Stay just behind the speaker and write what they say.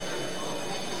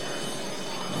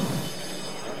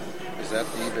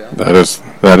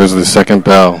That is the second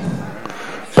bell.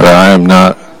 But I am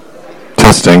not.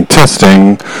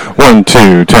 Testing. 1,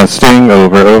 2, testing,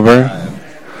 over.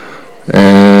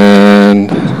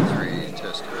 And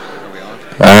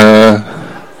I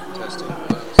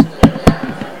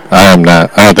am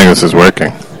not. I don't think this is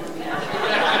working.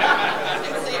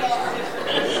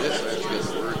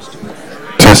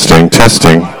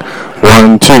 Testing.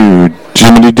 1, 2,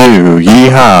 Jiminy Doo,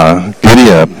 yeehaw, giddy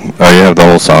up. Oh, you have the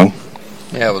whole song?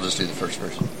 Yeah, we'll just do the first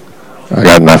verse. I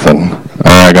got nothing.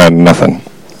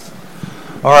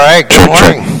 All right, good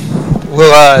morning.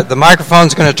 Well, the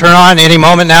microphone's going to turn on any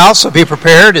moment now, so be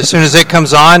prepared. As soon as it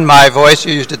comes on, my voice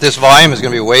used at this volume is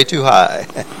going to be way too high.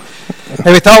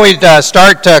 Hey, we thought we'd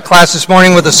start class this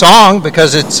morning with a song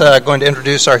because it's going to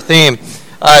introduce our theme.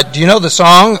 Do you know the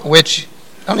song, which,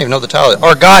 I don't even know the title,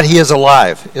 Our God, He is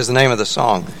Alive is the name of the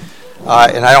song.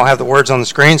 And I don't have the words on the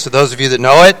screen, so those of you that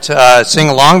know it, sing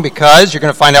along because you're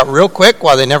going to find out real quick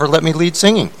why they never let me lead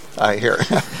singing here.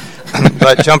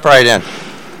 But jump right in.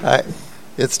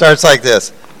 It starts like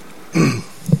this.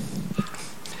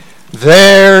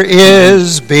 There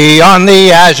is beyond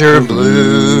the azure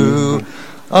blue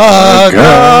a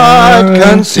God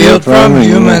concealed from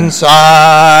human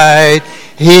sight.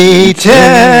 He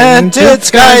tinted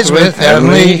skies with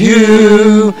heavenly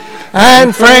hue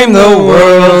and framed the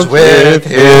worlds with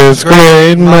His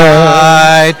great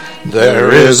might.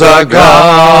 There is a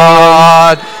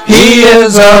God, He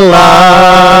is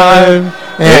alive.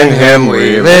 In Him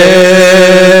we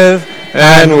live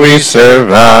and we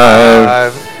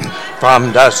survive.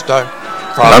 From dust our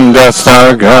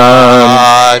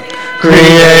God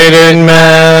created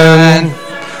man.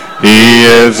 He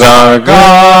is our God,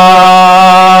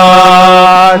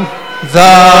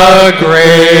 the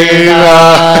great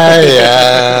I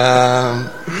am.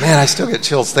 Man, I still get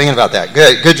chills thinking about that.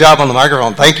 Good job on the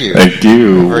microphone. Thank you. Thank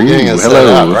you. For getting us set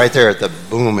up right there at the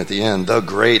boom at the end. The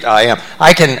great I am.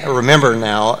 I can remember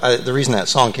now, the reason that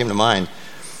song came to mind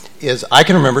is I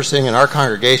can remember sitting in our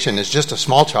congregation as just a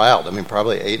small child. I mean,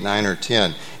 probably 8, 9, or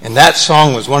 10. And that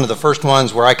song was one of the first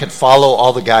ones where I could follow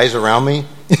all the guys around me,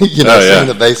 singing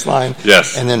the bass line.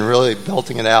 Yes. And then really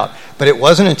belting it out. But it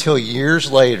wasn't until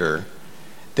years later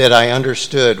that I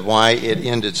understood why it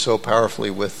ended so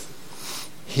powerfully with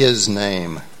His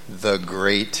name, the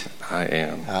great I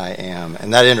am.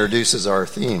 And that introduces our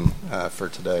theme for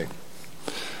today.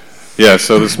 Yeah,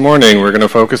 so this morning we're going to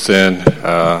focus in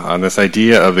on this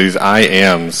idea of these I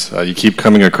ams you keep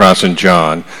coming across in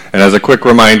John. And as a quick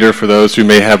reminder for those who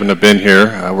may haven't have been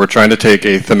here, we're trying to take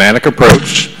a thematic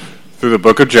approach through the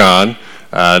book of John,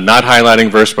 not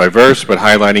highlighting verse by verse, but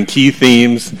highlighting key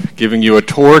themes, giving you a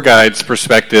tour guide's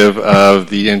perspective of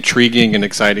the intriguing and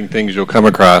exciting things you'll come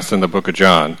across in the book of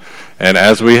John. And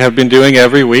as we have been doing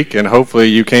every week, and hopefully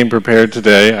you came prepared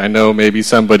today, I know maybe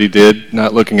somebody did,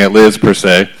 not looking at Liz per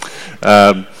se,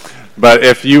 but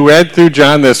if you read through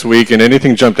John this week and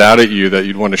anything jumped out at you that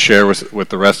you'd want to share with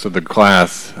the rest of the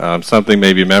class, something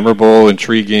maybe memorable,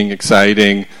 intriguing,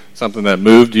 exciting, something that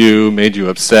moved you, made you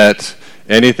upset,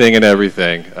 anything and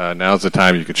everything, now's the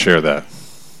time you could share that.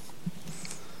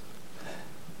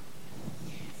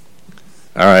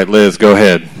 All right, Liz, go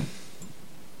ahead.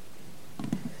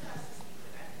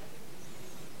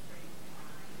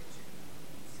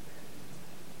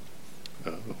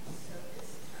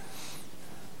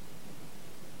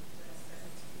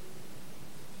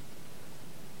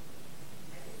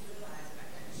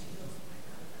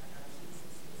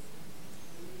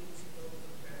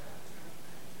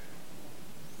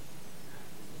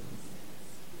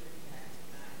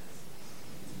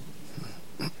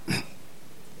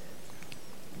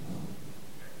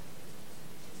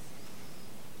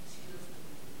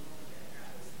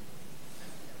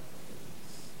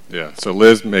 Yeah, so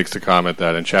Liz makes the comment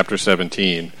that in chapter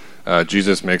 17,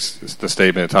 Jesus makes the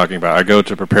statement talking about, I go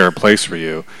to prepare a place for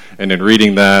you. And in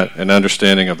reading that and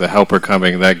understanding of the helper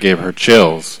coming, that gave her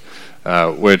chills,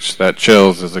 which that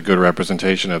chills is a good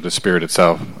representation of the Spirit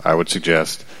itself, I would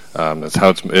suggest. That's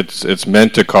how it's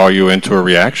meant to call you into a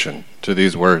reaction to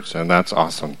these words, and that's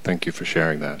awesome. Thank you for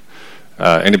sharing that.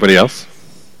 Anybody else?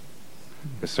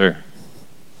 Yes, sir.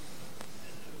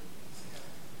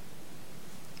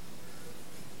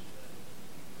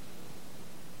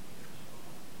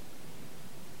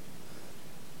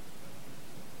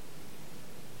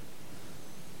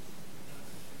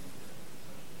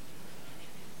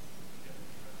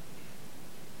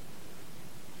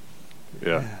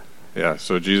 Yeah.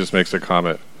 So Jesus makes a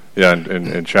comment,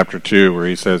 in chapter 2, where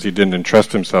he says he didn't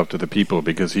entrust himself to the people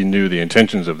because he knew the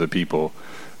intentions of the people.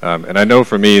 And I know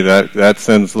for me that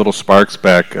sends little sparks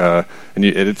back.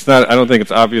 It's not. I don't think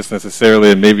it's obvious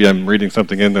necessarily, and maybe I'm reading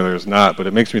something in there there's not. But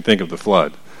it makes me think of the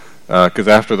flood, because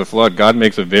after the flood, God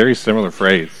makes a very similar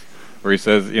phrase where He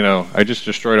says, I just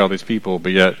destroyed all these people,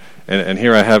 but yet, and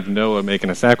here I have Noah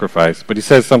making a sacrifice. But He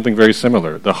says something very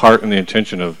similar. The heart and the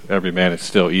intention of every man is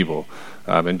still evil.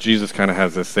 And Jesus kind of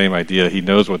has this same idea. He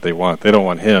knows what they want. They don't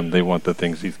want Him. They want the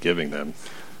things He's giving them.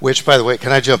 Which, by the way,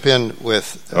 can I jump in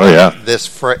with this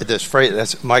phrase?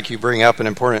 That's, Mike, you bring up an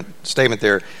important statement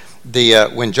there.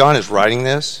 When John is writing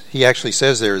this, he actually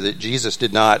says there that Jesus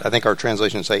did not, I think our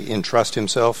translations say, entrust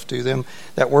Himself to them.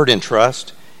 That word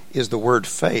entrust is the word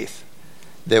faith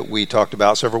that we talked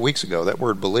about several weeks ago, that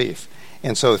word belief.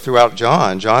 And so throughout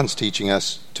John's teaching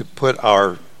us to put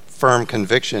our firm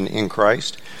conviction in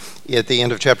Christ. At the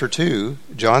end of chapter 2,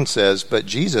 John says, but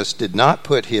Jesus did not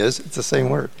put His, it's the same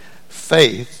word,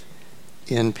 faith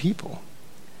in people.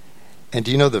 And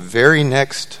do you know the very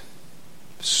next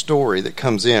story that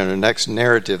comes in, or next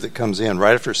narrative that comes in,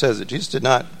 right after it says that Jesus did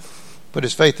not put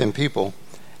His faith in people,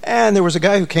 and there was a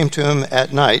guy who came to Him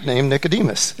at night named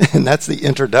Nicodemus. And that's the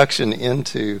introduction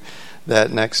into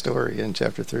that next story in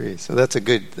chapter 3. So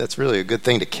that's really a good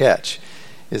thing to catch,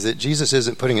 is that Jesus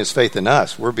isn't putting His faith in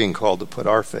us. We're being called to put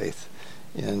our faith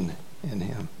in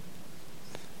Him.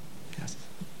 Yes.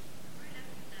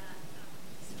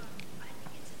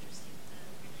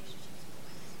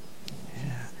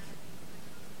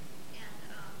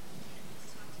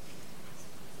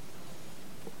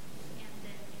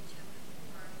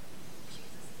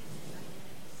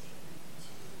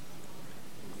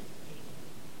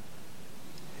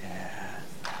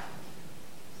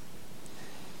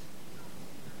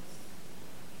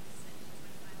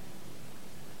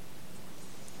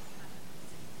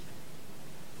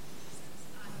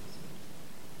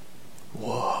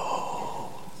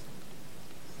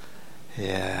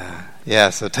 Yeah. Yeah,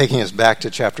 so taking us back to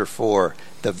chapter 4,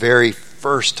 the very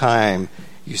first time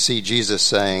you see Jesus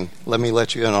saying, let me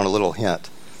let you in on a little hint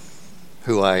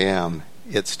who I am.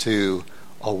 It's to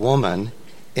a woman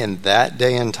in that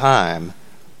day and time,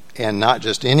 and not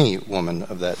just any woman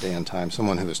of that day and time,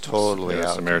 someone who was totally out.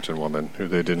 A Samaritan woman who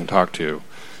they didn't talk to.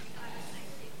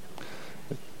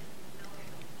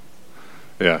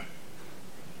 Yeah.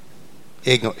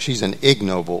 She's an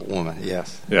ignoble woman,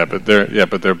 yes. Yeah, but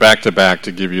they're back to back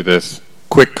to give you this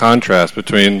quick contrast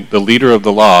between the leader of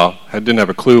the law didn't have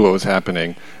a clue what was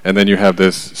happening, and then you have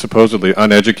this supposedly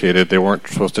uneducated, they weren't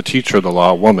supposed to teach her the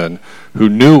law, woman who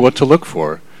knew what to look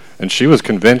for, and she was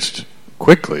convinced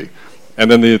quickly. And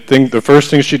then the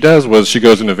first thing she does was she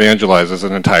goes and evangelizes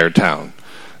an entire town,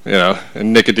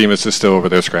 and Nicodemus is still over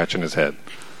there scratching his head.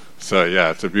 So, yeah,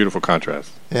 it's a beautiful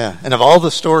contrast. Yeah, and of all the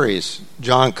stories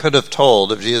John could have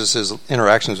told of Jesus'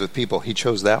 interactions with people, he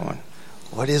chose that one.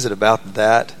 What is it about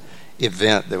that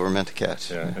event that we're meant to catch?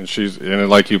 Yeah, and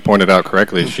like you pointed out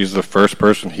correctly, she's the first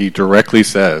person he directly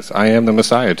says, I am the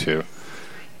Messiah to.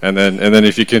 And then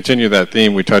if you continue that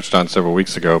theme we touched on several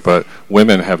weeks ago, but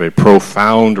women have a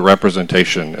profound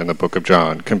representation in the book of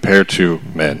John compared to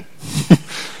men.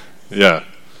 Yeah.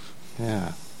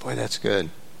 Yeah, boy, that's good.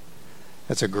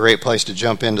 That's a great place to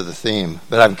jump into the theme.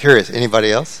 But I'm curious,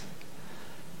 anybody else?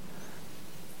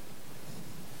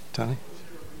 Tony?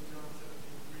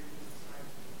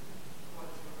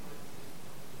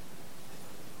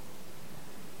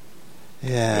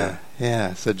 Yeah.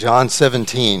 So John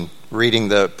 17, reading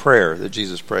the prayer that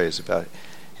Jesus prays about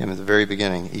Him at the very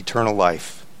beginning, eternal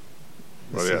life.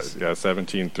 Well, yeah,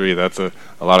 17:3. That's a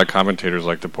lot of commentators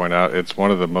like to point out. It's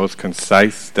one of the most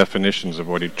concise definitions of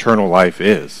what eternal life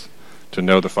is. To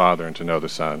know the Father and to know the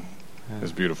Son.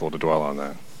 It's beautiful to dwell on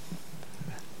that.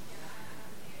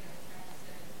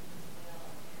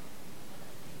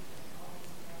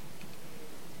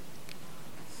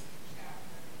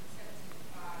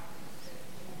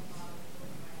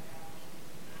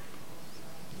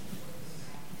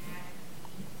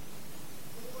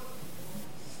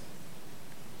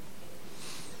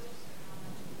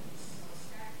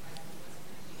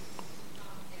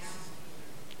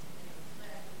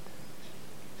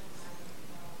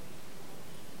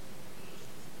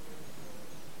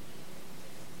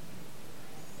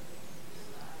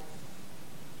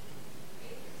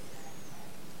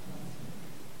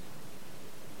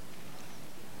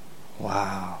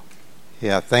 Wow.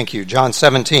 Yeah, thank you. John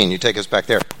 17, you take us back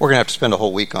there. We're going to have to spend a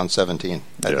whole week on 17.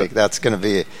 I think that's going to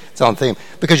be its own theme.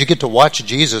 Because you get to watch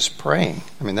Jesus praying.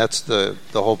 I mean, that's the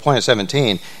whole point of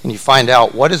 17. And you find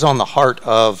out what is on the heart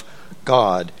of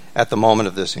God at the moment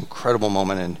of this incredible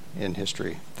moment in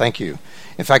history. Thank you.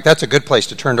 In fact, that's a good place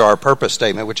to turn to our purpose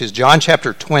statement, which is John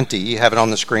chapter 20. You have it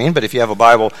on the screen, but if you have a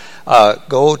Bible,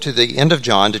 go to the end of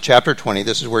John to chapter 20.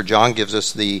 This is where John gives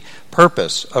us the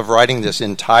purpose of writing this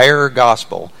entire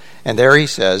gospel. And there he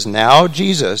says, "Now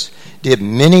Jesus did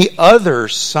many other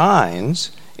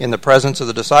signs in the presence of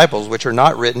the disciples, which are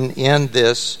not written in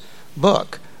this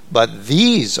book. But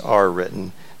these are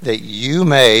written that you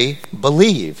may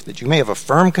believe, that you may have a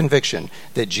firm conviction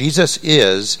that Jesus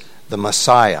is the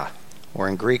Messiah," or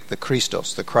in Greek, the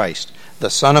Christos, the Christ,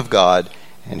 the Son of God.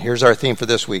 And here's our theme for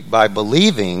this week. By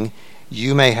believing,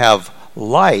 you may have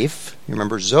life, you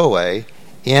remember Zoe,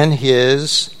 in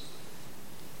his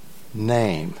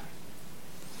name.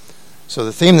 So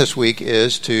the theme this week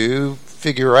is to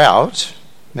figure out,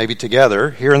 maybe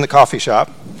together, here in the coffee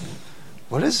shop,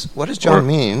 what does John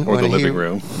mean? Or the living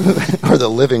room. Or the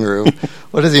living room.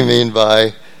 What does he mean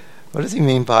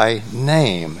by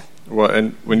name? Well,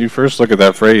 and when you first look at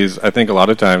that phrase, I think a lot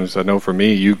of times, I know for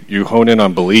me, you hone in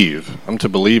on believe. I'm to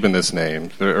believe in this name,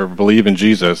 or believe in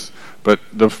Jesus. But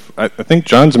I think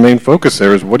John's main focus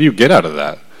there is, what do you get out of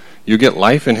that? You get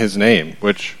life in his name,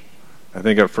 which I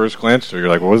think at first glance, you're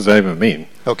like, well, what does that even mean?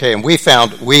 Okay, and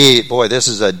this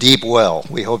is a deep well.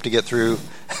 We hope to get through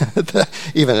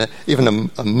even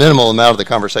a minimal amount of the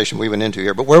conversation we went into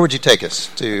here. But where would you take us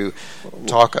to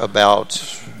talk about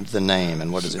the name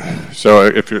and what does it mean? So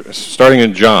if you're starting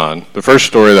in John, the first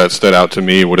story that stood out to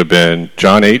me would have been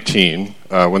John 18,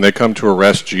 when they come to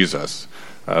arrest Jesus.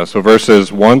 So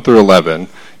verses 1 through 11,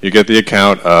 you get the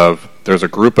account of there's a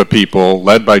group of people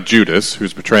led by Judas,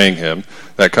 who's betraying him,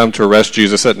 that come to arrest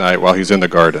Jesus at night while he's in the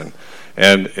garden.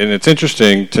 And it's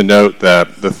interesting to note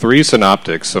that the three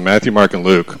synoptics, so Matthew, Mark, and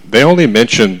Luke, they only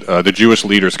mentioned the Jewish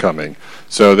leaders coming.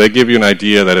 So they give you an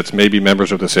idea that it's maybe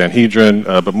members of the Sanhedrin,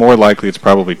 but more likely it's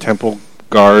probably temple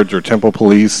guards or temple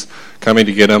police coming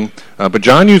to get him. But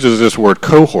John uses this word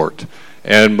cohort.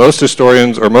 And most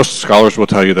historians or most scholars will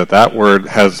tell you that that word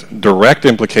has direct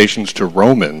implications to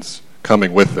Romans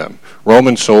coming with them,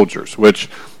 Roman soldiers, which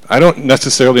I don't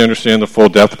necessarily understand the full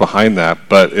depth behind that,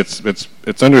 but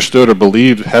it's understood or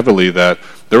believed heavily that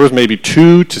there was maybe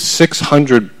 200 to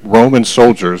 600 Roman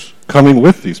soldiers coming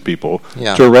with these people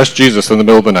to arrest Jesus in the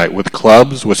middle of the night with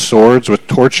clubs, with swords, with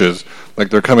torches, like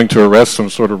they're coming to arrest some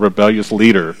sort of rebellious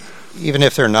leader. Even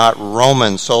if they're not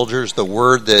Roman soldiers, the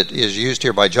word that is used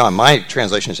here by John, my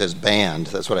translation says band,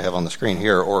 that's what I have on the screen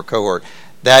here, or cohort.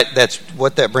 That's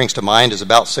what that brings to mind is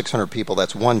about 600 people.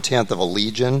 That's 1/10 of a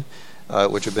legion,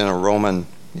 which would have been a Roman,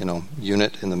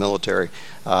 unit in the military.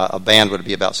 A band would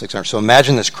be about 600. So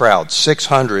imagine this crowd,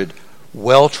 600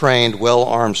 well-trained,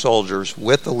 well-armed soldiers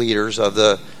with the leaders of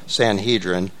the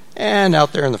Sanhedrin, and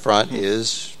out there in the front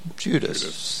is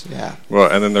Judas. Yeah.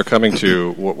 Well, and then they're coming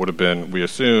to what would have been, we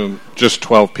assume, just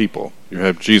 12 people. You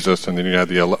have Jesus, and then you have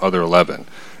the other 11.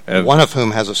 And one of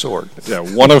whom has a sword. Yeah,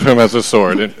 one of whom has a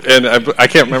sword. And I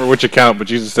can't remember which account, but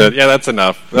Jesus said, yeah, that's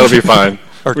enough. That'll be fine.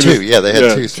 Or two. They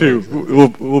had two swords.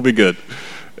 We'll be good.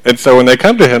 And so when they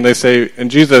come to him, they say, and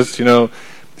Jesus,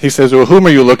 he says, well, whom are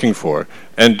you looking for?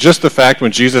 And just the fact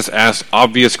when Jesus asks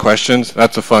obvious questions,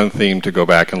 that's a fun theme to go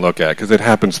back and look at, because it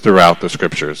happens throughout the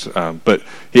scriptures. But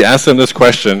he asks them this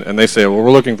question, and they say, well,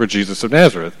 we're looking for Jesus of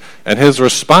Nazareth. And his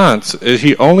response is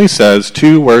he only says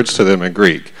two words to them in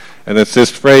Greek. And it's this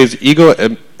phrase,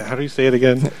 how do you say it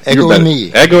again? Ego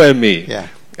eimi. Ego eimi. Yeah.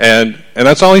 And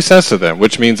that's all he says to them,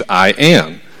 which means I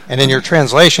am. And in your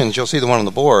translations, you'll see the one on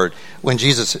the board, when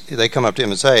they come up to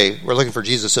him and say, we're looking for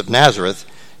Jesus of Nazareth,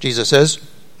 Jesus says,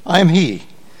 I am he.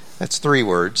 That's 3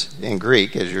 words in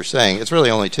Greek, as you're saying. It's really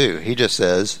only 2. He just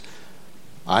says,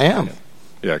 I am.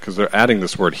 Yeah, because they're adding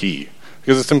this word he,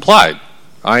 because it's implied.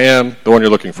 I am the one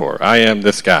you're looking for. I am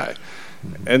this guy.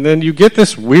 And then you get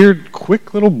this weird,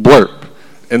 quick little blurb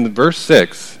in verse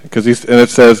 6, and it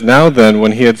says, now then,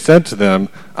 when he had said to them,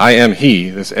 I am he,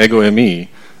 this ego eimi,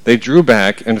 they drew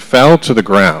back and fell to the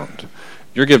ground.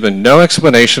 You're given no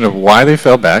explanation of why they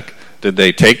fell back. Did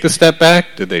they take the step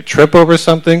back? Did they trip over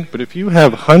something? But if you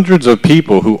have hundreds of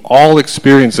people who all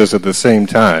experience this at the same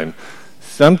time,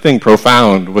 something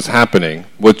profound was happening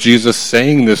with Jesus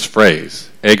saying this phrase,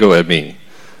 ego eimi.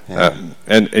 And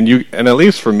at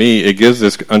least for me, it gives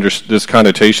this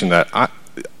connotation that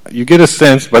you get a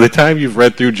sense by the time you've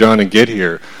read through John and get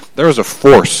here, there is a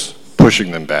force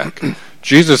pushing them back.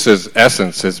 Jesus'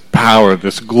 essence, his power,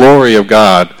 this glory of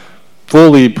God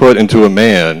fully put into a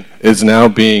man is now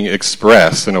being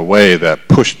expressed in a way that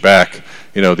pushed back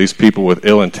these people with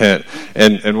ill intent.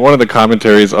 And one of the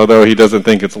commentaries, although he doesn't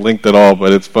think it's linked at all,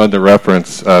 but it's fun to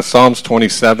reference, Psalms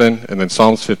 27 and then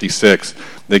Psalms 56,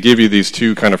 they give you these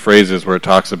two kind of phrases where it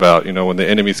talks about, when the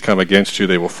enemies come against you,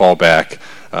 they will fall back.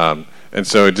 And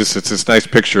so it's this nice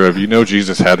picture of,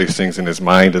 Jesus had these things in his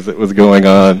mind as it was going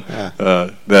on,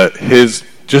 that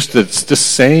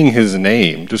just saying his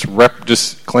name,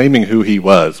 just claiming who he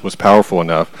was powerful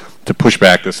enough to push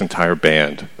back this entire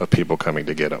band of people coming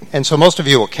to get him. And so most of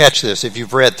you will catch this. If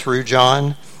you've read through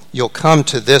John, you'll come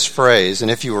to this phrase,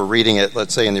 and if you were reading it,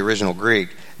 let's say in the original Greek,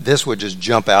 this would just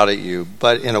jump out at you,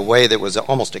 but in a way that was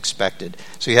almost expected.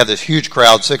 So you have this huge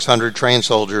crowd, 600 trained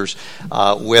soldiers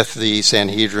with the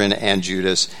Sanhedrin and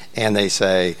Judas, and they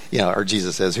say, or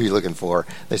Jesus says, who are you looking for?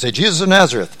 They say, Jesus of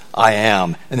Nazareth, I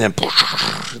am. And then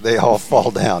they all fall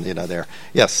down, there.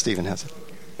 Yes, Stephen has it.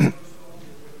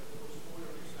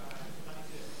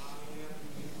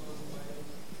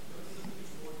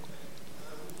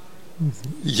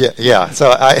 Yeah.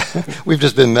 So we've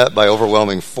just been met by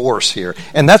overwhelming force here,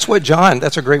 and that's what John.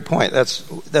 That's a great point.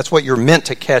 That's what you're meant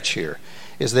to catch here,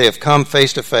 is they have come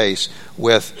face to face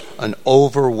with an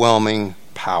overwhelming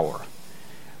power.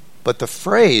 But the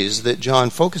phrase that John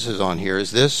focuses on here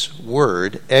is this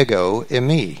word ego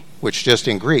eimi, which just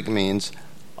in Greek means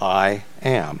I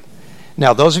am.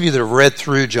 Now, those of you that have read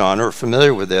through John or are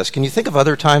familiar with this, can you think of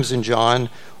other times in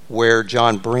John where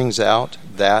John brings out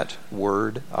that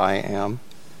word, I am?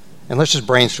 And let's just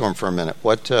brainstorm for a minute.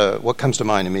 What comes to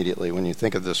mind immediately when you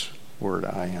think of this word,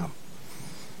 I am?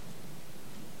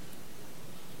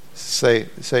 Say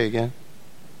again.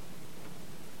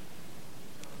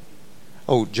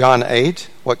 Oh, John 8.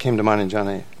 What came to mind in John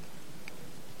 8?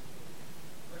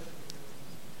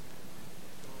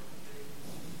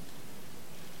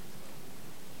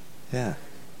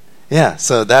 Yeah.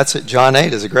 So that's it. John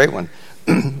 8 is a great one.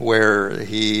 Where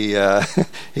he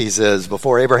says,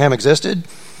 before Abraham existed,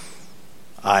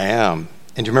 I am.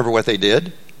 And do you remember what they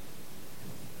did?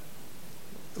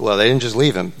 Well, they didn't just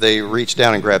leave him. They reached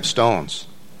down and grabbed stones.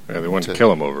 Yeah, they wanted to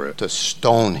kill him over it. To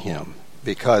stone him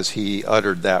because he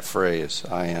uttered that phrase,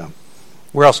 I am.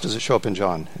 Where else does it show up in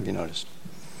John? Have you noticed?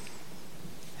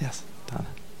 Yes, Donna.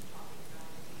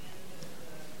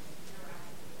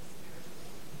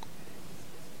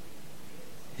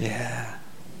 Yeah.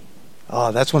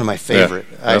 Oh, that's one of my favorite.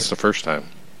 Yeah, that's the first time.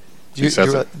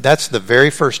 That's the very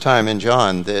first time in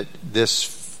John that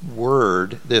this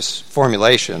word, this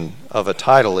formulation of a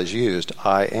title is used,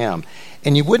 I am.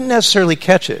 And you wouldn't necessarily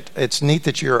catch it. It's neat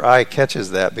that your eye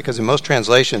catches that, because in most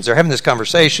translations, they're having this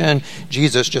conversation.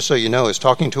 Jesus, just so you know, is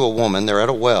talking to a woman. They're at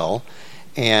a well,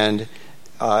 and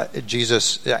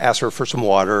Jesus asks her for some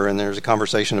water, and there's a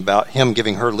conversation about him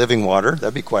giving her living water.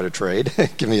 That'd be quite a trade.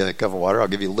 Give me a cup of water, I'll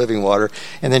give you living water.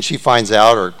 And then she finds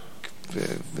out, or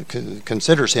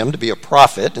considers him to be a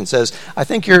prophet, and says, I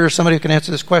think you're somebody who can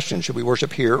answer this question. Should we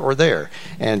worship here or there?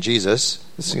 And Jesus,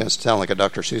 this is going to sound like a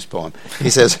Dr. Seuss poem, he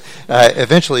says,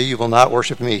 eventually you will not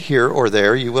worship me here or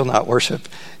there. You will not worship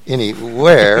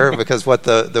anywhere, because what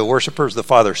the worshipers the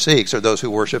Father seeks are those who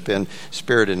worship in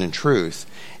spirit and in truth.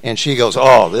 And she goes,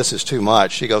 oh, this is too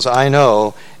much. She goes, I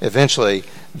know eventually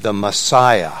the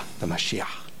Messiah, the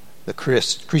Mashiach, the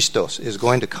Christos is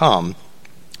going to come,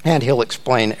 and he'll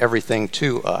explain everything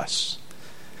to us.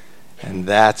 And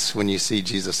that's when you see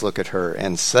Jesus look at her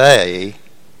and say,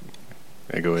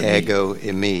 Ego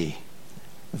eimi,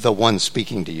 the one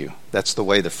speaking to you. That's the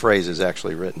way the phrase is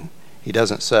actually written. He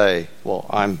doesn't say, well,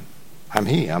 I'm I'm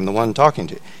the one talking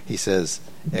to you. He says,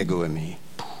 Ego eimi.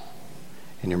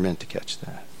 And you're meant to catch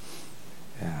that.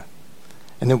 Yeah.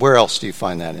 And then where else do you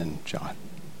find that in John?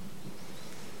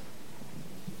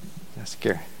 That's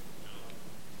Gary.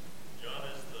 John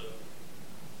is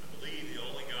I believe, the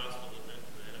only gospel that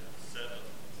has 7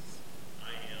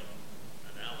 I am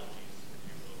analogies, if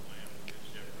you will. I am the good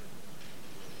shepherd.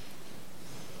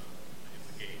 I am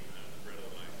the gate, I am the bread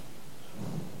of life.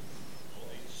 All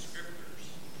these descriptors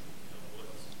of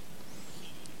what's he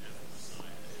as the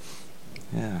Messiah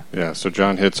is. Yeah, so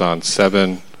John hits on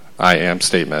 7 I am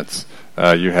statements.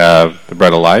 You have the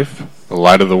bread of life, the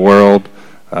light of the world,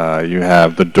 you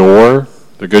have the door,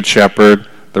 the good shepherd,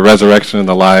 the resurrection and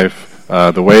the life,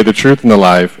 the way, the truth, and the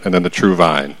life, and then the true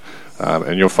vine.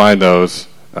 And you'll find those,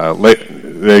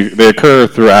 they occur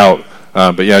throughout,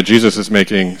 but yeah, Jesus is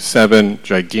making 7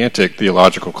 gigantic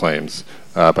theological claims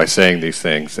by saying these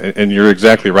things. And you're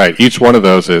exactly right. Each one of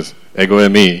those is ego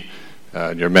eimi,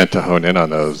 and you're meant to hone in on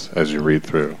those as you read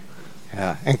through.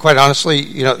 Yeah, and quite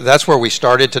honestly, that's where we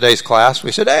started today's class.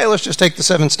 We said, hey, let's just take the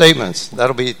 7 statements.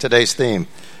 That'll be today's theme.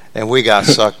 And we got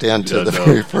sucked into the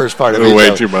very first part of it.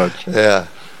 Way too much. Yeah.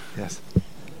 Yes.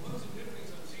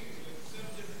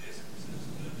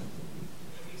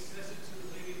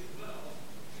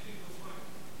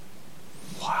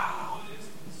 Wow.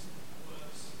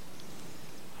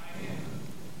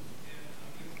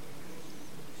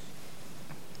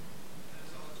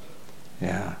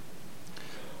 Yeah.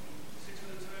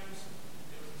 600 times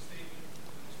it was a statement,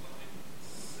 it was fine.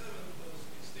 7 was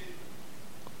a statement.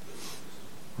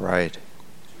 Right.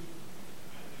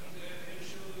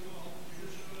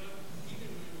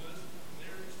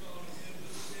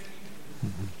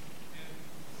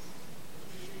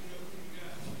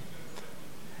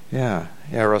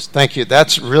 Yeah, Russ, thank you.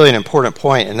 That's really an important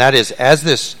point, and that is, as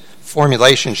this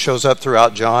formulation shows up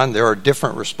throughout John, there are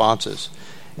different responses.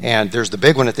 And there's the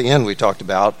big one at the end we talked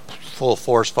about, full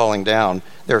force falling down.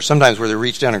 There are sometimes where they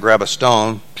reach down and grab a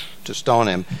stone to stone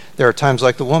him. There are times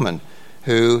like the woman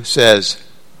who says,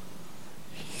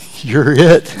 "You're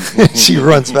it." She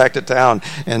runs back to town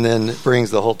and then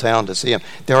brings the whole town to see him.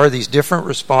 There are these different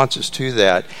responses to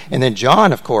that. And then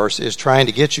John, of course, is trying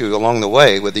to get you along the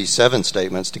way with these 7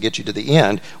 statements to get you to the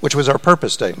end, which was our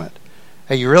purpose statement.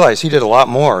 Hey, you realize he did a lot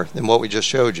more than what we just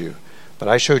showed you. But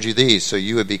I showed you these so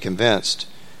you would be convinced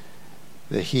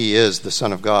that he is the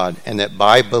Son of God, and that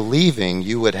by believing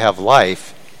you would have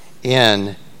life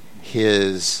in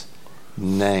his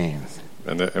name.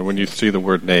 And when you see the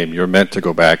word name, you're meant to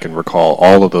go back and recall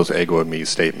all of those ego eimi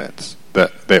statements.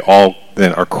 That they all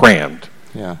then are crammed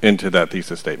into that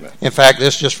thesis statement. In fact,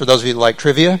 this, just for those of you that like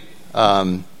trivia,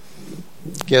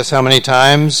 guess how many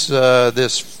times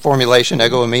this formulation,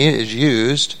 ego eimi, is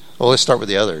used? Well, let's start with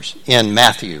the others. In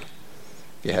Matthew.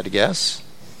 If you had to guess.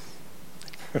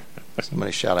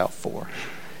 Somebody shout out 4.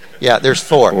 Yeah, there's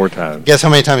 4. 4 times. Guess how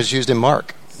many times it's used in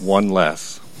Mark? 1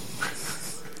 less.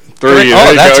 3.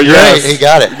 Oh, that's go. great. Yes. He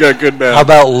got it. You got good math. How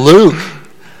about Luke?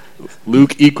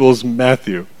 Luke equals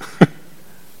Matthew.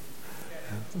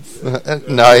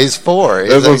 No, he's 4.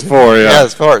 This one's 4, yeah. Yeah,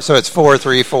 it's 4. So it's 4,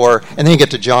 3, 4. And then you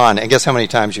get to John. And guess how many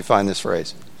times you find this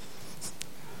phrase?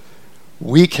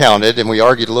 We counted, and we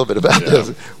argued a little bit about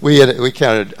this. We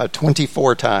counted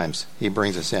 24 times he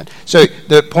brings us in. So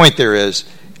the point there is,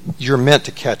 you're meant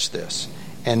to catch this.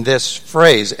 And this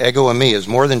phrase, ego eimi, is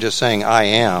more than just saying I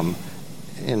am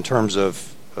in terms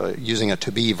of using a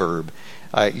to be verb.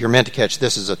 You're meant to catch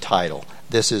this is a title.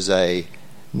 This is a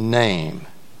name.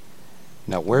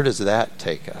 Now, where does that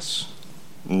take us?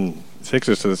 It takes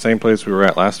us to the same place we were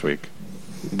at last week.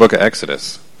 The book of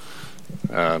Exodus.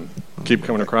 Keep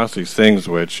coming across these things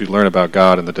which you learn about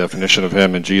God and the definition of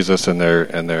him and Jesus and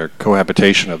their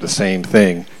cohabitation of the same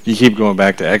thing. You keep going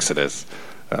back to Exodus.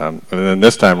 And then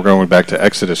this time we're going back to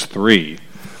Exodus 3.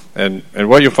 And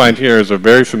what you'll find here is a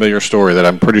very familiar story that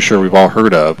I'm pretty sure we've all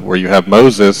heard of, where you have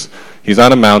Moses, he's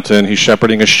on a mountain, he's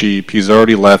shepherding a sheep, he's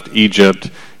already left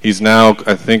Egypt, he's now,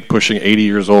 I think, pushing 80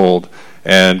 years old,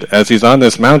 and as he's on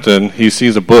this mountain, he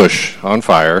sees a bush on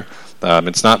fire.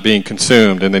 It's not being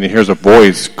consumed, and then he hears a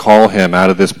voice call him out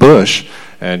of this bush,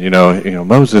 and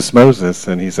Moses, Moses,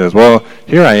 and he says, well,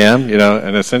 here I am,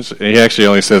 and essentially he actually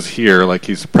only says here, like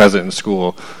he's present in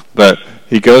school, but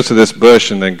he goes to this bush,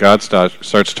 and then God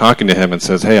starts talking to him and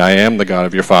says, hey, I am the God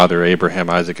of your father Abraham,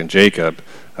 Isaac, and Jacob,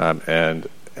 and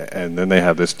then they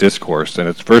have this discourse, and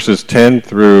it's verses 10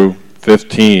 through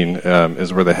 15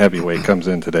 is where the heavyweight comes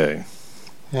in today.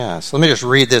 Yeah, so let me just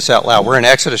read this out loud. We're in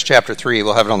Exodus chapter 3.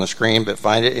 We'll have it on the screen, but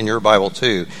find it in your Bible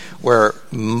too, where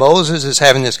Moses is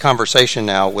having this conversation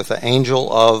now with the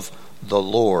angel of the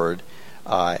Lord,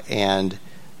 and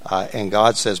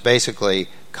God says basically,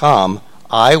 come,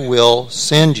 I will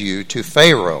send you to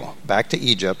Pharaoh, back to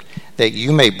Egypt, that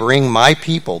you may bring my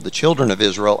people, the children of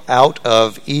Israel, out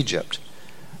of Egypt.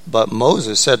 But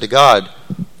Moses said to God,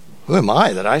 who am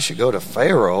I that I should go to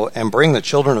Pharaoh and bring the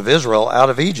children of Israel out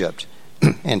of Egypt?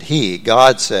 And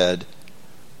God said,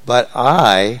 but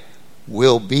I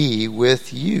will be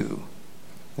with you.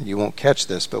 And you won't catch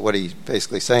this, but what he's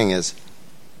basically saying is,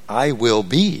 I will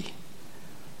be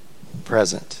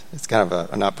present. It's kind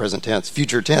of a not present tense,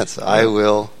 future tense. I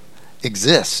will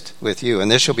exist with you.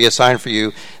 And this shall be a sign for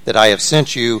you that I have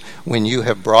sent you when you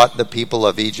have brought the people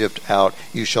of Egypt out.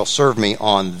 You shall serve me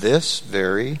on this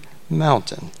very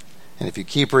mountain. And if you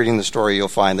keep reading the story, you'll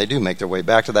find they do make their way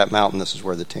back to that mountain. This is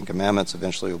where the 10 Commandments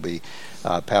eventually will be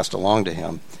passed along to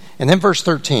him. And then verse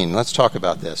 13, let's talk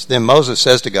about this. Then Moses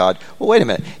says to God, well, wait a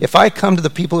minute. If I come to the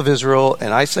people of Israel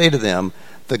and I say to them,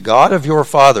 the God of your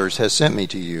fathers has sent me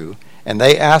to you, and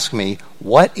they ask me,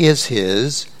 what is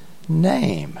his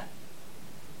name?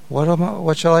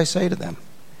 What shall I say to them?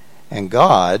 And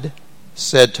God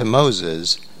said to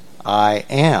Moses, I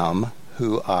am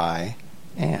who I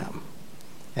am.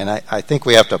 And I think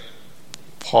we have to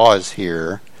pause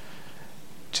here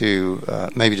to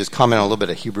maybe just comment on a little bit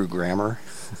of Hebrew grammar,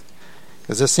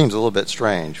 because this seems a little bit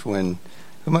strange. What's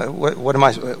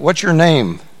your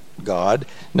name, God?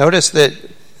 Notice that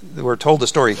we're told the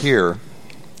story here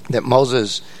that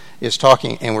Moses is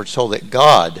talking, and we're told that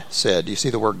God said. Do you see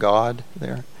the word God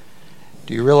there?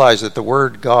 Do you realize that the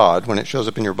word God, when it shows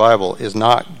up in your Bible, is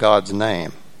not God's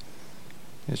name?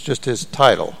 It's just his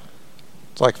title.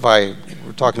 It's like if I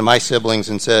were talking to my siblings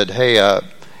and said, hey,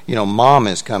 Mom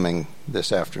is coming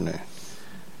this afternoon.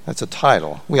 That's a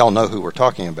title. We all know who we're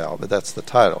talking about, but that's the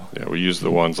title. Yeah, we use the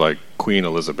ones like Queen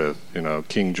Elizabeth,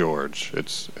 King George.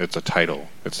 It's a title.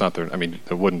 It's not their. I mean,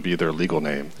 it wouldn't be their legal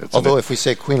name. Although if we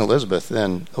say Queen Elizabeth,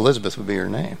 then Elizabeth would be her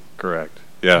name. Correct.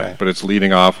 Yeah, right. But it's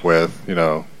leading off with, you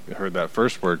heard that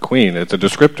first word, Queen. It's a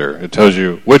descriptor. It tells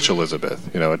you which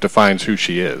Elizabeth. It defines who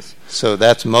she is. So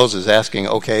that's Moses asking,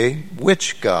 okay,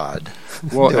 which God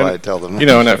do I tell them?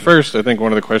 And at first, I think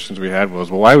one of the questions we had was,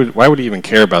 well, why would he even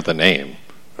care about the name?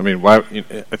 I mean, why?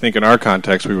 I think in our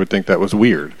context we would think that was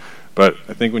weird, but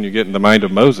I think when you get in the mind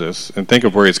of Moses and think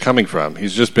of where he's coming from,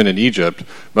 he's just been in Egypt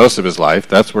most of his life.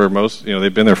 That's where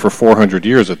they've been there for 400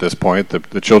 years at this point,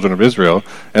 the children of Israel,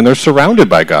 and they're surrounded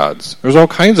by gods. There's all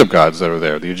kinds of gods that are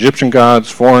there, the Egyptian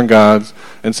gods, foreign gods,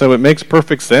 and so it makes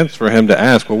perfect sense for him to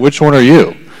ask, well, which one are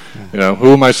you?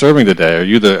 Who am I serving today? Are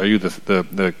you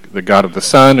the God of the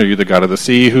sun? Are you the God of the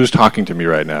sea? Who's talking to me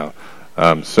right now?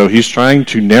 So he's trying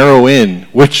to narrow in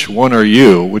which one are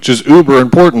you, which is uber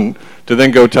important to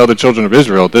then go tell the children of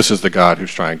Israel, this is the God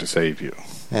who's trying to save you.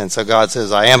 And so God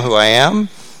says, I am who I am.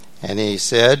 And he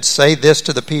said, say this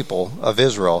to the people of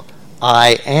Israel,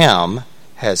 I am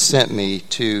has sent me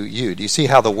to you. Do you see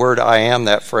how the word I am,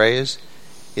 that phrase,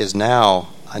 is now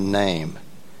a name?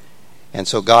 And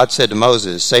so God said to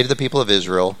Moses, say to the people of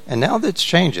Israel, and now this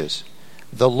changes.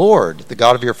 The Lord, the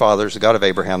God of your fathers, the God of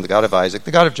Abraham, the God of Isaac,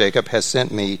 the God of Jacob, has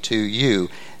sent me to you.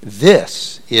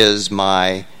 This is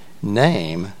my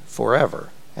name forever,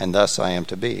 and thus I am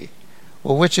to be.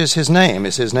 Well, which is his name?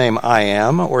 Is his name I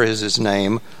am, or is his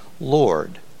name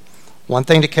Lord? One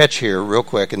thing to catch here real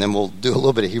quick, and then we'll do a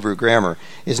little bit of Hebrew grammar,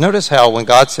 is notice how when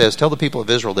God says, tell the people of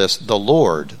Israel this, the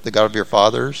Lord, the God of your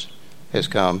fathers, has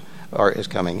come, or is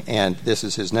coming, and this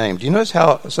is his name. Do you notice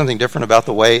how something different about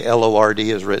the way L-O-R-D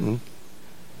is written?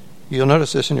 You'll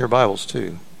notice this in your Bibles,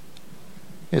 too.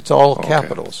 It's all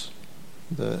capitals.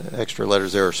 The extra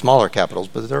letters there are smaller capitals,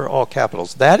 but they're all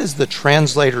capitals. That is the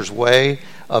translator's way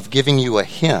of giving you a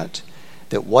hint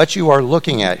that what you are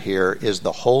looking at here is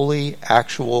the holy,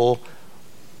 actual,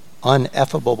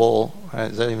 ineffable,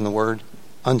 is that even the word?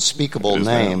 Unspeakable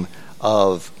name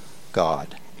of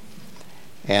God.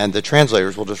 And the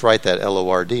translators will just write that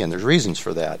L-O-R-D, and there's reasons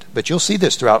for that. But you'll see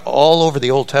this throughout all over the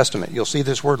Old Testament. You'll see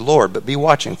this word Lord, but be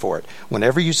watching for it.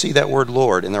 Whenever you see that word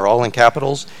Lord, and they're all in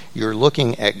capitals, you're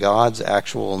looking at God's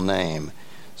actual name.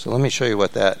 So let me show you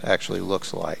what that actually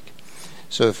looks like.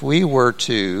 So if we were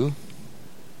to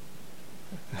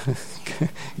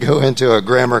go into a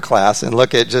grammar class and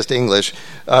look at just English,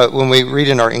 when we read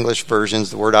in our English versions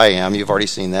the word I am, you've already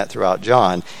seen that throughout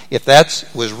John. If that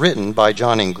was written by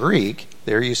John in Greek,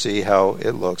 there you see how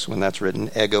it looks when that's written,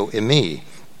 ego eimi.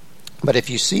 But if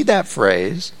you see that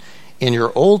phrase in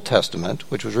your Old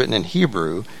Testament, which was written in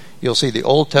Hebrew, you'll see the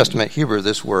Old Testament Hebrew,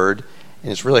 this word,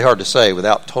 and it's really hard to say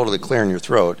without totally clearing your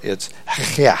throat. It's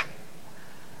hachia.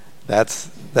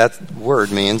 That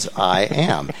word means I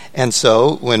am. And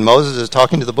so when Moses is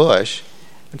talking to the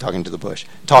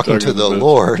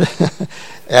Lord,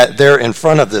 there in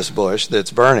front of this bush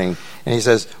that's burning, and he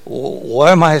says, what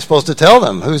am I supposed to tell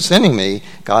them? Who's sending me?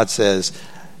 God says,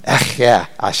 Echya,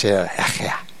 Asher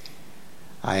Echya.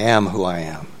 I am who I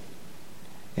am.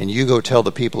 And you go tell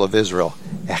the people of Israel,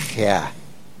 Echya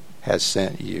has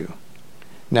sent you.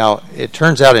 Now, it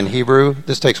turns out in Hebrew,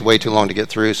 this takes way too long to get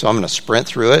through, so I'm going to sprint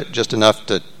through it, just enough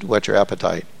to whet your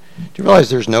appetite. Do you realize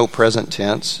there's no present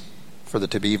tense for the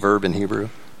to-be verb in Hebrew?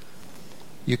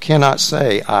 You cannot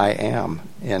say I am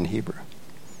in Hebrew.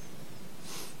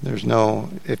 There's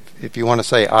no, if you want to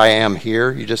say I am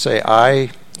here, you just say I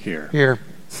here.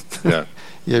 Yeah.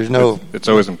 There's no. It's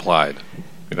always implied.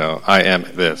 I am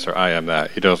this or I am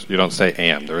that. You don't say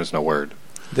am. There is no word.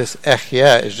 This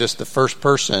echya is just the first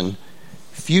person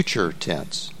future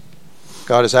tense.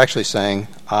 God is actually saying,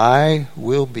 I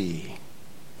will be,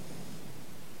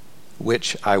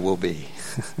 which I will be.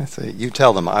 So you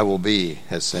tell them, I will be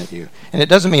has sent you. And it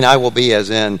doesn't mean I will be as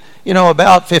in,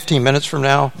 about 15 minutes from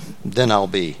now, then I'll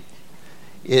be.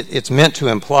 It's meant to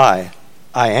imply,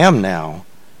 I am now,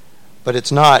 but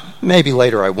it's not, maybe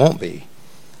later I won't be.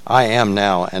 I am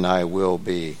now and I will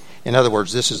be. In other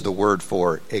words, this is the word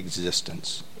for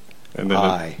existence. And then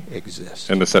I exist.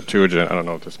 And the Septuagint, I don't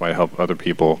know if this might help other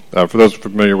people. For those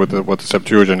familiar with what the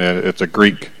Septuagint is, it's a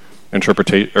Greek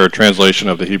translation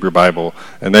of the Hebrew Bible,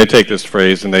 and they take this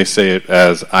phrase and they say it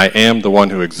as "I am the one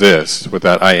who exists," with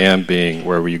that "I am" being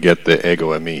where you get the ego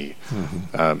eimi.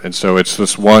 And so it's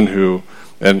this one who,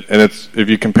 and it's, if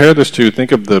you compare this to,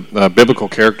 think of the biblical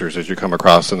characters as you come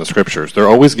across in the scriptures. They're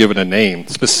always given a name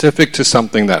specific to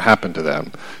something that happened to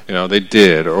them. They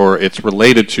did, or it's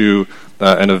related to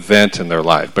an event in their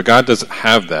life. But God doesn't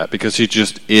have that because He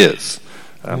just is.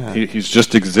 He's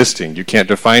just existing. You can't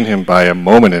define Him by a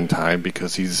moment in time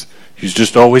because He's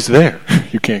just always there.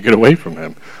 You can't get away from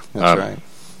Him. That's right.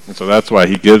 And so that's why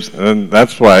He gives, and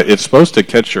that's why it's supposed to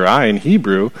catch your eye in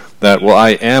Hebrew that, well,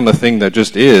 I am a thing that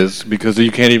just is, because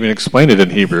you can't even explain it in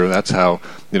Hebrew. That's how,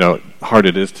 hard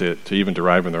it is to even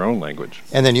derive in their own language.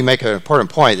 And then you make an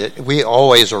important point that we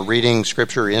always are reading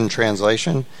Scripture in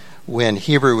translation. When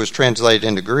Hebrew was translated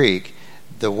into Greek,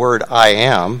 the word I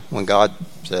am, when God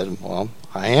said, well,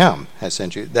 I am has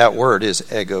sent you, that word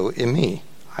is ego eimi,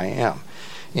 I am.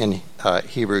 In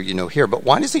Hebrew, here. But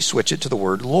why does He switch it to the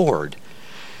word Lord?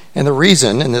 And the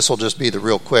reason, and this will just be the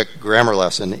real quick grammar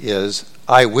lesson, is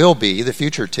I will be, the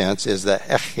future tense is the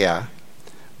echya.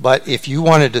 But if you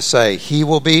wanted to say He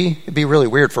will be, it'd be really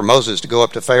weird for Moses to go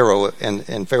up to Pharaoh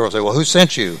and Pharaoh say, well, who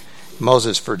sent you?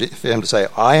 Moses, for him to say,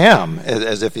 I am,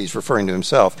 as if he's referring to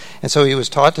himself. And so he was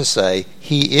taught to say,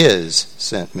 He is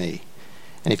sent me.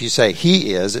 And if you say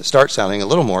He is, it starts sounding a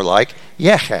little more like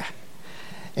Yeheh.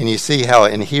 And you see how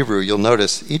in Hebrew, you'll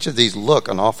notice each of these look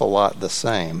an awful lot the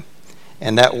same.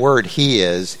 And that word He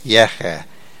is, Yeheh,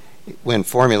 when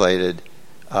formulated,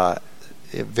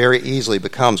 it very easily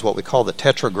becomes what we call the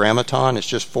tetragrammaton. It's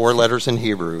just 4 letters in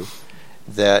Hebrew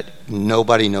that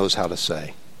nobody knows how to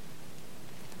say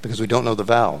because we don't know the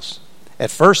vowels. At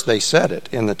first they said it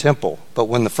in the temple, but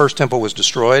when the first temple was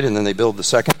destroyed and then they built the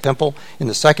second temple, in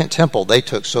the second temple they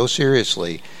took so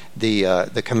seriously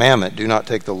the commandment, do not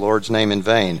take the Lord's name in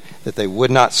vain, that they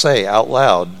would not say out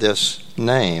loud this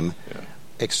name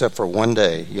except for one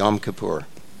day, Yom Kippur,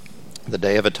 the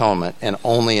Day of Atonement, and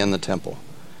only in the temple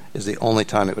is the only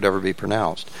time it would ever be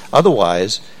pronounced.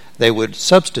 Otherwise, they would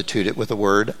substitute it with the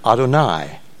word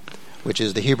Adonai, which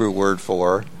is the Hebrew word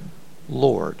for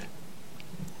Lord.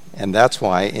 And that's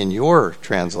why in your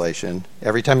translation,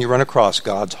 every time you run across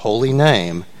God's holy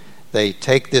name, they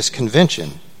take this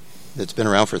convention that's been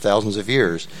around for thousands of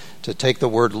years to take the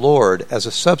word Lord as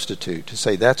a substitute, to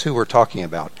say that's who we're talking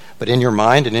about. But in your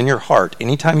mind and in your heart,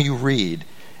 anytime you read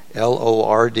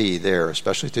L-O-R-D there,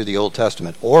 especially through the Old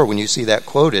Testament, or when you see that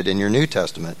quoted in your New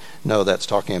Testament, no, that's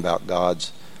talking about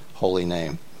God's holy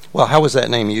name. Well, how was that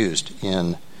name used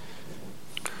in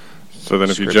So then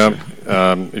if Scripture? you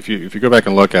jump, if you go back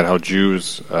and look at how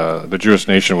the Jewish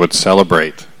nation would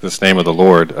celebrate this name of the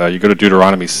Lord, you go to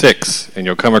Deuteronomy 6, and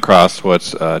you'll come across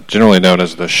what's generally known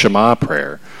as the Shema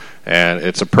prayer. And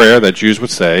it's a prayer that Jews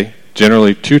would say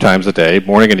generally 2 times a day,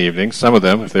 morning and evening. Some of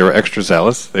them, if they were extra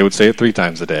zealous, they would say it 3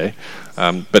 times a day.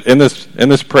 But in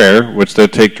this prayer, which they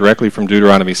take directly from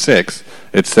Deuteronomy 6,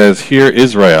 it says, "Hear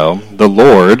Israel, the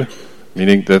Lord,"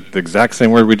 meaning the exact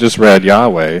same word we just read,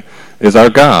 Yahweh, "is our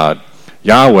God.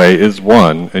 Yahweh is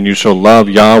one, and you shall love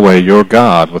Yahweh your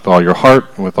God with all your heart,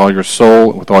 and with all your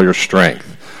soul, and with all your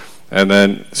strength." And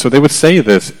then, so they would say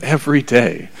this every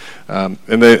day.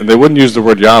 And they wouldn't use the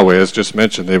word Yahweh, as just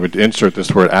mentioned. They would insert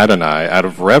this word Adonai out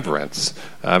of reverence.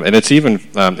 And it's even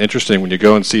interesting when you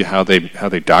go and see how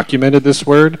they documented this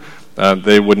word.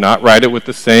 They would not write it with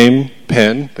the same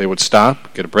pen. They would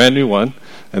stop, get a brand new one,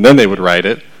 and then they would write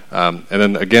it. And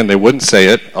then again, they wouldn't say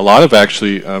it. A lot of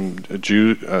actually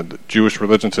Jewish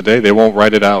religion today, they won't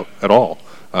write it out at all.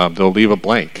 They'll leave a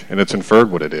blank, and it's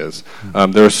inferred what it is.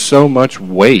 There's so much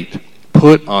weight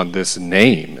put on this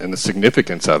name and the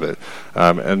significance of it.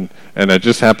 And I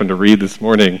just happened to read this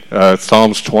morning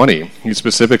Psalms 20. He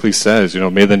specifically says,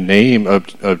 may the name of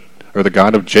or the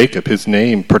God of Jacob, His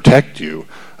name, protect you.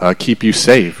 Keep you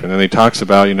safe. And then he talks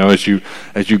about, as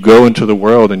you go into the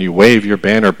world and you wave your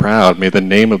banner proud, may the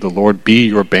name of the Lord be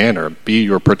your banner, be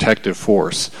your protective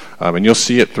force. And you'll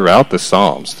see it throughout the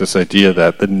Psalms, this idea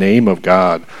that the name of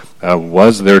God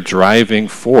was their driving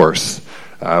force,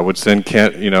 which then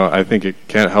I think it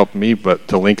can't help me but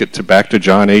to link it back to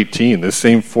John 18. The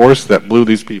same force that blew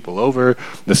these people over,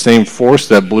 the same force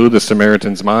that blew the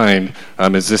Samaritan's mind,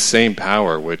 is this same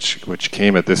power which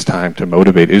came at this time to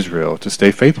motivate Israel to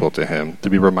stay faithful to Him, to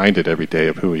be reminded every day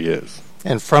of who He is.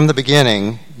 And from the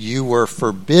beginning, you were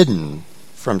forbidden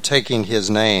from taking His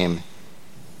name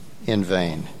in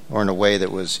vain or in a way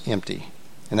that was empty.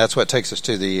 And that's what takes us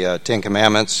to the 10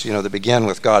 Commandments, that begin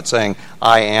with God saying,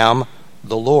 I am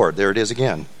the Lord. There it is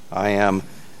again. I am.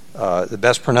 The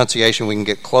best pronunciation we can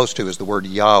get close to is the word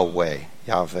Yahweh.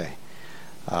 Yahweh.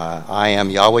 I am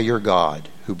Yahweh your God,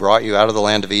 who brought you out of the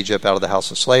land of Egypt, out of the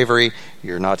house of slavery.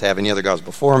 You're not to have any other gods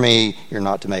before me. You're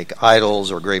not to make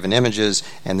idols or graven images.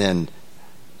 And then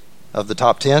of the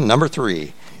top 10, number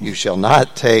 3, you shall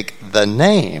not take the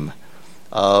name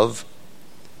of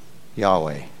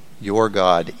Yahweh, your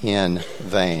God, in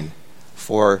vain.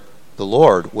 For the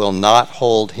Lord will not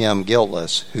hold him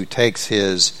guiltless who takes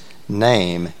his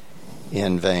name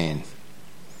in vain.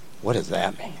 What does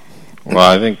that mean?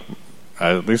 Well, I think,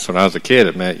 at least when I was a kid,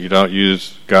 it meant you don't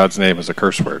use God's name as a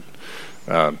curse word,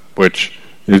 which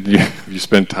you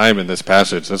spend time in this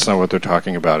passage. That's not what they're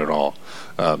talking about at all.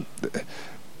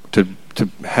 To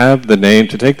have the name,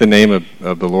 to take the name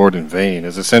of the Lord in vain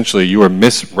is essentially you are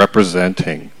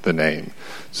misrepresenting the name.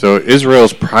 So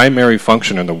Israel's primary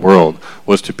function in the world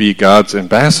was to be God's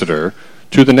ambassador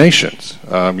to the nations.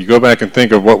 You go back and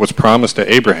think of what was promised to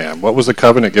Abraham. What was the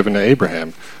covenant given to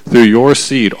Abraham? Through your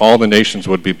seed, all the nations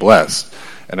would be blessed.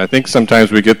 And I think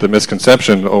sometimes we get the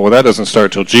misconception, oh, well, that doesn't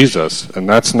start till Jesus. And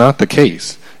that's not the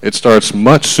case. It starts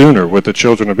much sooner with the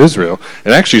children of Israel.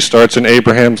 It actually starts in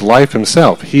Abraham's life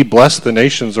himself. He blessed the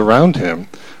nations around him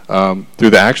through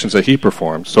the actions that he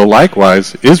performed. So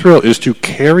likewise, Israel is to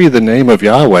carry the name of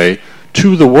Yahweh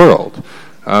to the world,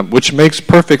 which makes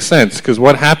perfect sense, because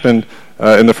what happened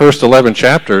in the first 11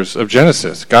 chapters of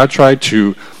Genesis, God tried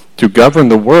to govern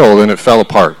the world and it fell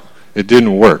apart. It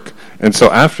didn't work. And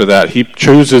so after that, he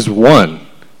chooses one.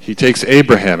 He takes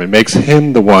Abraham and makes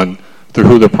him the one through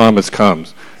who the promise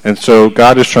comes. And so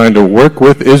God is trying to work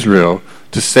with Israel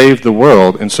to save the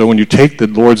world. And so when you take the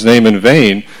Lord's name in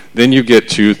vain, then you get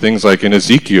to things like in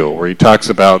Ezekiel, where he talks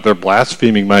about they're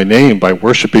blaspheming my name by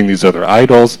worshiping these other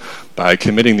idols, by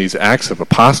committing these acts of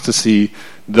apostasy.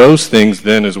 Those things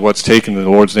then is what's taking the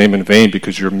Lord's name in vain,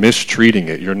 because you're mistreating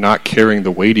it. You're not carrying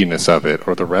the weightiness of it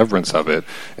or the reverence of it,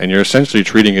 and you're essentially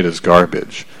treating it as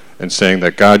garbage and saying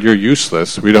that, God, you're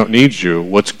useless. We don't need you.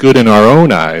 What's good in our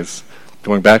own eyes,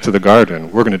 going back to the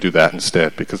garden, we're going to do that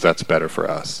instead because that's better for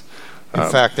us. In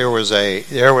fact, there was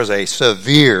a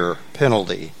severe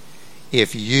penalty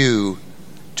if you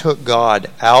took God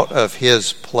out of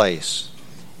his place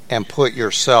and put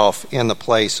yourself in the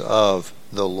place of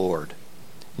the Lord.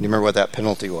 You remember what that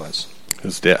penalty was?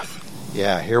 His death.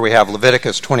 Yeah, here we have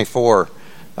Leviticus 24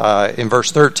 in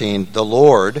verse 13. The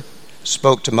Lord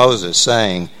spoke to Moses,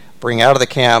 saying, bring out of the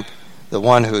camp the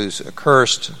one who's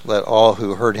accursed. Let all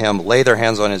who heard him lay their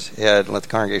hands on his head, and let the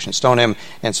congregation stone him,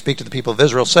 and speak to the people of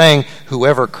Israel, saying,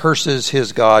 whoever curses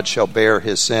his God shall bear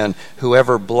his sin.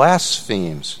 Whoever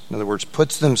blasphemes, in other words,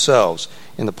 puts themselves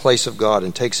in the place of God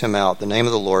and takes him out, the name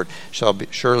of the Lord, shall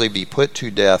surely be put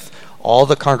to death. All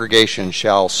the congregation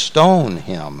shall stone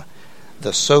him,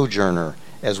 the sojourner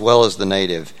as well as the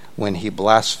native. When he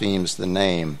blasphemes the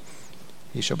name,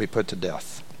 he shall be put to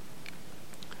death.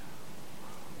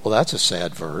 Well, that's a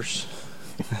sad verse.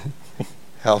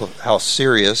 How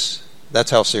serious,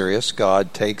 that's how serious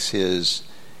God takes his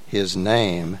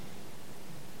name,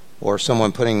 or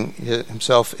someone putting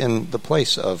himself in the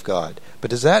place of God.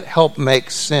 But does that help make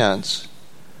sense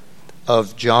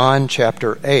of John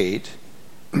chapter 8,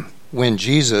 when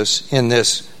Jesus, in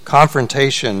this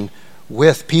confrontation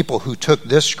with people who took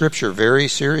this scripture very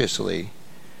seriously,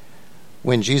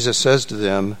 when Jesus says to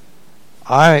them,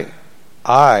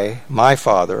 my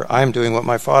Father, I'm doing what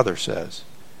my Father says.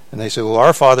 And they say, well,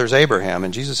 our father's Abraham.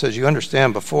 And Jesus says, you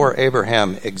understand, before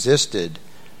Abraham existed,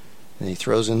 and he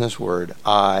throws in this word,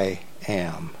 I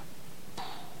am.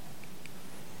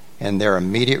 And their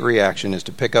immediate reaction is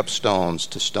to pick up stones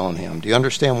to stone him. Do you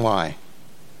understand why?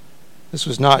 This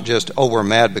was not just, oh, we're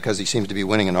mad because he seems to be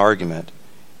winning an argument.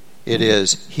 It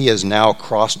is, he has now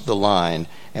crossed the line,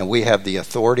 and we have the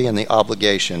authority and the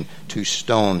obligation to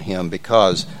stone him,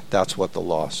 because that's what the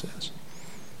law says.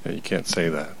 Yeah, you can't say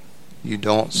that. You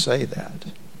don't say that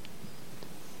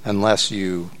unless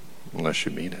you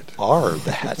mean it. Are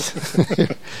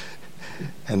that.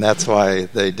 And that's why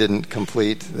they didn't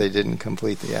complete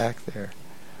the act there.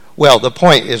 Well, the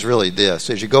point is really this.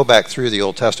 As you go back through the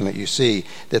Old Testament, you see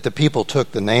that the people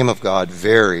took the name of God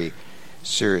very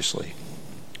seriously,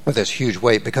 with this huge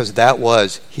weight, because that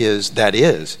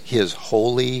is his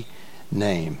holy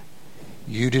name.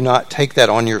 You do not take that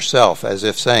on yourself as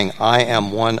if saying, I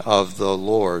am one of the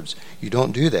Lord's. You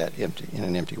don't do that in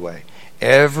an empty way.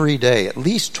 Every day, at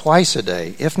least twice a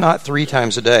day, if not 3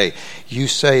 times a day, you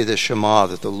say the Shema,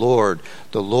 that the Lord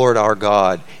our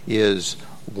God is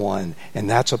one. And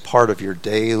that's a part of your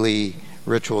daily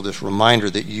ritual, this reminder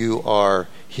that you are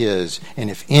his. And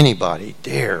if anybody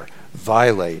dare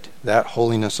violate that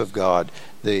holiness of God,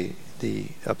 the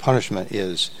punishment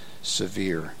is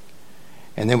severe.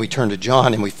 And then we turn to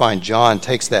John, and we find John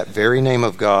takes that very name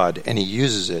of God, and he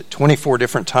uses it 24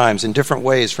 different times in different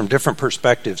ways from different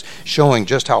perspectives, showing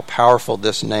just how powerful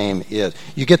this name is.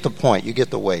 You get the point. You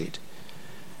get the weight.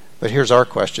 But here's our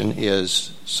question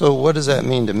is, so what does that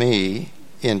mean to me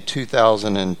in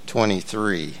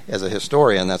 2023? As a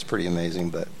historian, that's pretty amazing,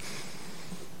 but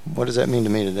what does that mean to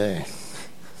me today?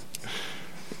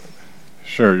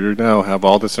 Sure, you now have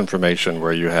all this information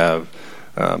where you have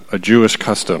a Jewish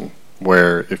custom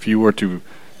where if you were to,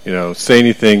 say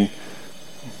anything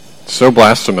so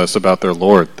blasphemous about their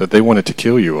Lord that they wanted to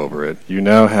kill you over it, you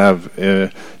now have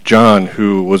John,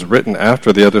 who was written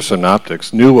after the other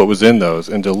synoptics, knew what was in those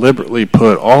and deliberately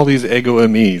put all these ego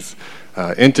emis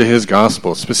into his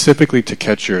gospel specifically to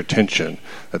catch your attention,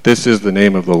 that this is the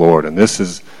name of the Lord and this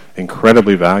is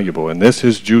incredibly valuable and this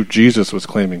is Jesus was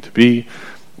claiming to be.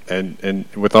 And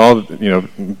with all,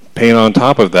 paying on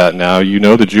top of that now,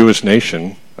 the Jewish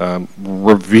nation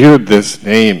revered this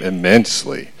name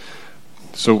immensely.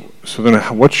 So then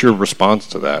what's your response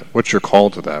to that? What's your call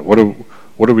to that? What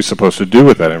are we supposed to do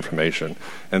with that information?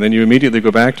 And then you immediately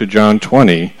go back to John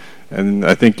 20, and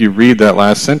I think you read that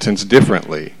last sentence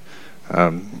differently.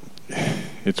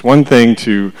 It's one thing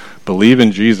to believe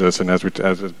in Jesus, and as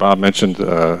Bob mentioned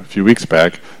a few weeks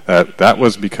back, that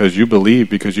was because you believe,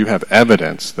 because you have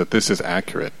evidence that this is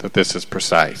accurate, that this is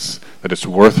precise, that it's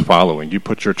worth following. You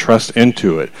put your trust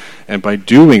into it. And by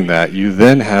doing that, you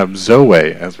then have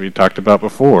Zoe, as we talked about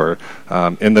before,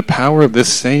 in the power of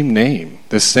this same name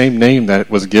that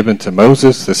was given to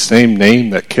Moses, the same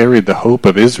name that carried the hope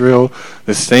of Israel,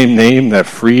 the same name that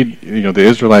freed the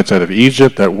Israelites out of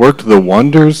Egypt, that worked the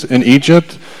wonders in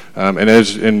Egypt.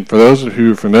 And for those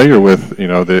who are familiar with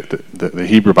the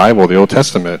Hebrew Bible, the Old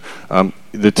Testament,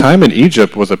 the time in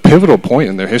Egypt was a pivotal point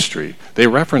in their history. They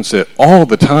reference it all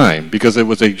the time because it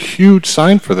was a huge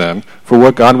sign for them for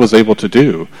what God was able to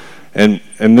do, and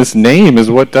this name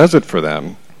is what does it for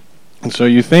them. And so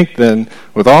you think then,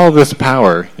 with all this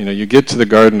power, you get to the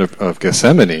Garden of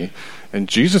Gethsemane, and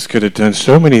Jesus could have done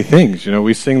so many things.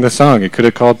 We sing the song, he could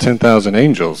have called 10,000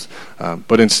 angels.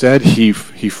 But instead, he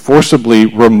forcibly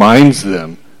reminds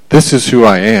them, this is who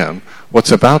I am.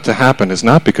 What's about to happen is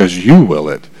not because you will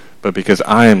it, but because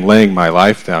I am laying my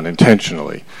life down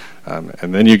intentionally.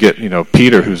 And then you get,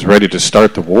 Peter, who's ready to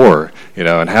start the war,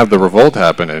 and have the revolt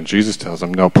happen. And Jesus tells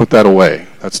him, no, put that away.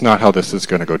 That's not how this is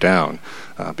going to go down.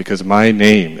 Because my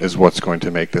name is what's going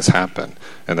to make this happen,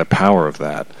 and the power of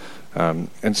that.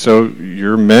 And so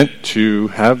you're meant to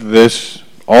have this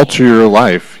alter your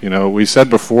life. We said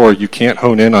before, you can't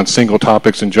hone in on single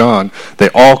topics in John. They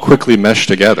all quickly mesh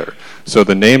together. So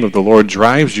the name of the Lord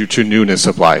drives you to newness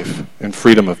of life and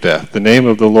freedom of death. The name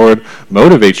of the Lord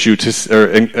motivates you to,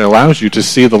 or allows you to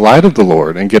see the light of the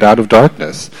Lord and get out of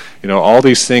darkness. All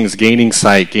these things, gaining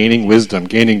sight, gaining wisdom,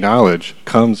 gaining knowledge,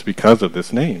 comes because of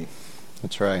this name.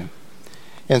 That's right.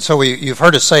 And so you've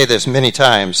heard us say this many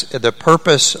times. The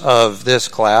purpose of this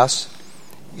class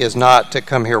is not to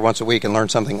come here once a week and learn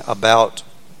something about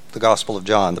the Gospel of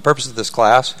John. The purpose of this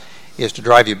class is to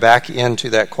drive you back into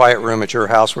that quiet room at your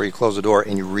house where you close the door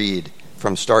and you read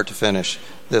from start to finish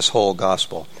this whole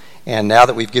Gospel. And now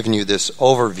that we've given you this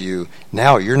overview,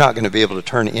 now you're not going to be able to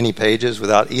turn any pages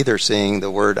without either seeing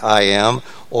the word I am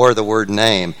or the word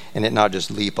name and it not just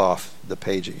leap off the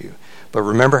page at you. But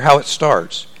remember how it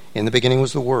starts. In the beginning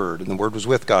was the Word, and the Word was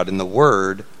with God, and the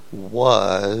Word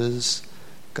was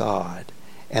God.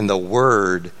 And the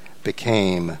Word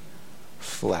became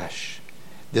flesh.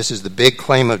 This is the big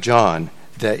claim of John,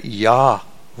 that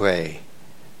Yahweh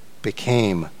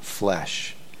became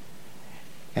flesh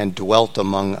and dwelt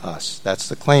among us. That's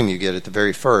the claim you get at the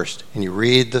very first. And you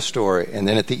read the story, and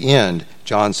then at the end,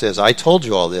 John says, I told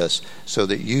you all this so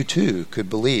that you too could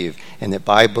believe, and that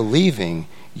by believing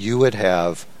you would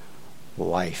have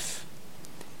life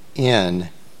in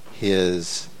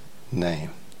his name.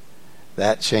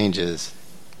 That changes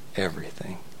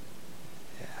everything.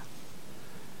 Yeah.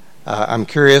 I'm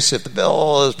curious if the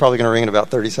bell is probably going to ring in about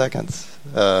 30 seconds.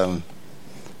 Where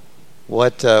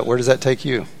does that take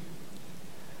you?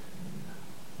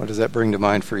 What does that bring to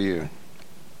mind for you?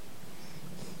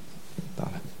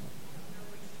 Donna.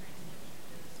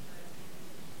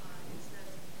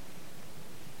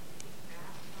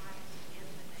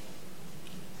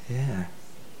 Yeah.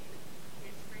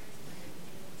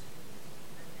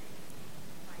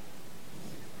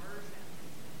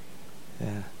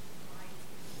 Yeah.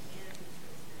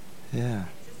 Yeah.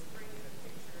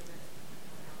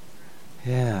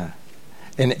 Yeah.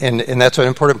 And that's an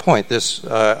important point, this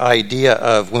idea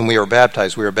of when we are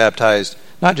baptized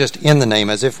not just in the name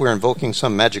as if we're invoking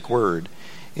some magic word.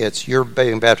 It's you're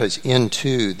being baptized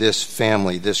into this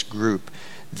family, this group,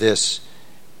 this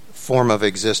form of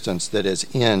existence that is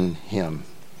in him.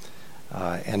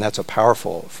 And that's a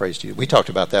powerful phrase to use. We talked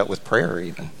about that with prayer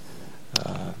even.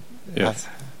 Yes.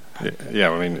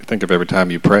 Yeah, I mean, think of every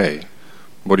time you pray.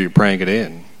 What are you praying it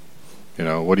in? You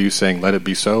know, what are you saying, let it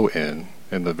be so in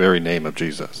the very name of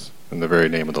Jesus, in the very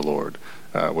name of the Lord,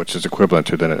 which is equivalent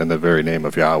to in the very name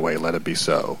of Yahweh, let it be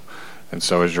so. And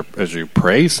so as you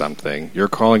pray something, you're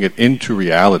calling it into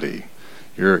reality.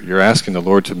 You're asking the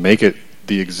Lord to make it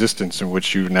the existence in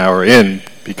which you now are in,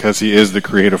 because he is the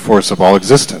creative force of all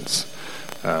existence.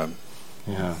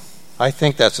 Yeah. I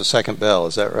think that's the second bell.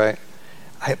 Is that right?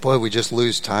 Boy, we just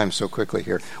lose time so quickly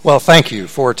here. Well, thank you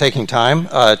for taking time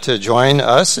to join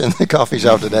us in the coffee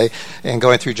shop today and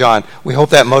going through John. We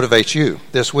hope that motivates you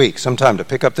this week sometime to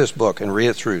pick up this book and read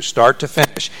it through, start to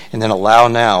finish, and then allow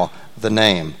now the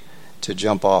name to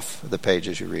jump off the page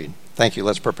as you read. Thank you.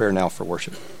 Let's prepare now for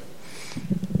worship.